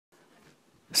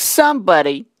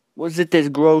Somebody was at this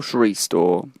grocery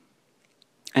store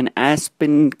in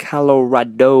Aspen,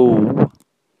 Colorado,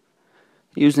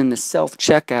 using the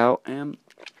self-checkout, and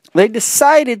they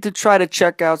decided to try to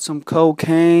check out some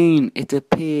cocaine, it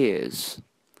appears.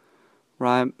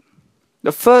 Right?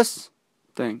 The first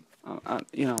thing,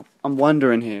 I'm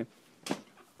wondering here.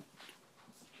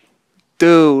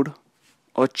 Dude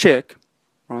or chick,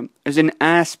 right, is in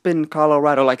Aspen,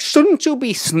 Colorado. Like, shouldn't you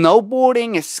be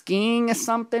snowboarding or skiing or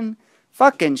something?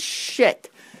 Fucking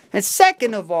shit. And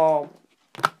second of all,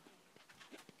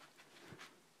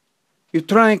 you're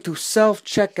trying to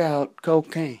self-check out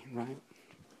cocaine, right?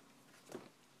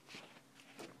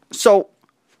 So,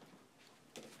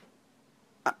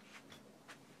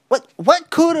 what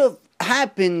could have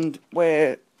happened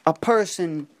where a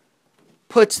person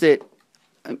puts it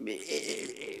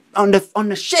on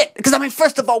the shit? Because, I mean,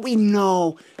 first of all, we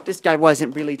know this guy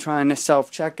wasn't really trying to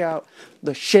self-check out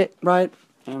the shit, right?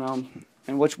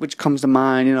 And which comes to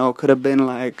mind, could have been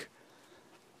like,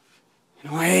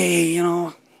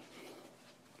 hey,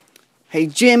 hey,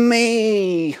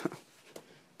 Jimmy.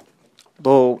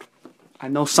 Though, I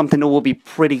know something that will be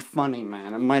pretty funny,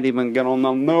 man. It might even get on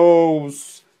the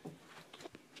nose.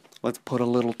 Let's put a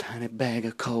little tiny bag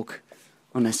of coke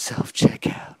on the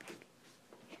self-checkout.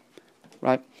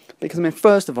 Right? Because, I mean,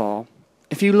 first of all,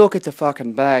 if you look at the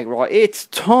fucking bag, right, it's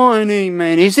tiny,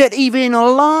 man. Is that even a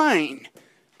line?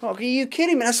 Fuck, are you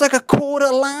kidding me? That's like a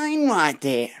quarter line right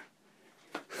there.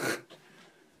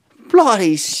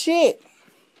 Bloody shit.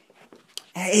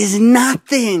 That is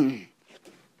nothing.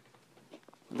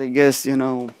 I guess,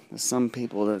 there's some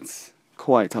people that's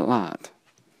quite a lot.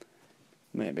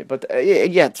 Maybe. But,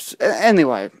 yeah,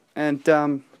 anyway. And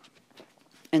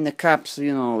the cops,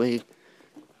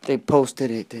 they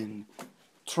posted it and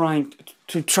try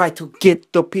to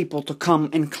get the people to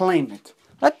come and claim it.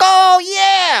 Like, oh,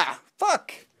 yeah!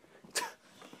 Fuck!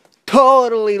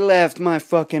 Totally left my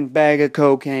fucking bag of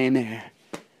cocaine there.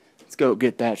 Let's go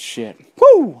get that shit.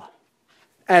 Woo!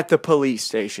 At the police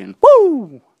station.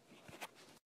 Woo!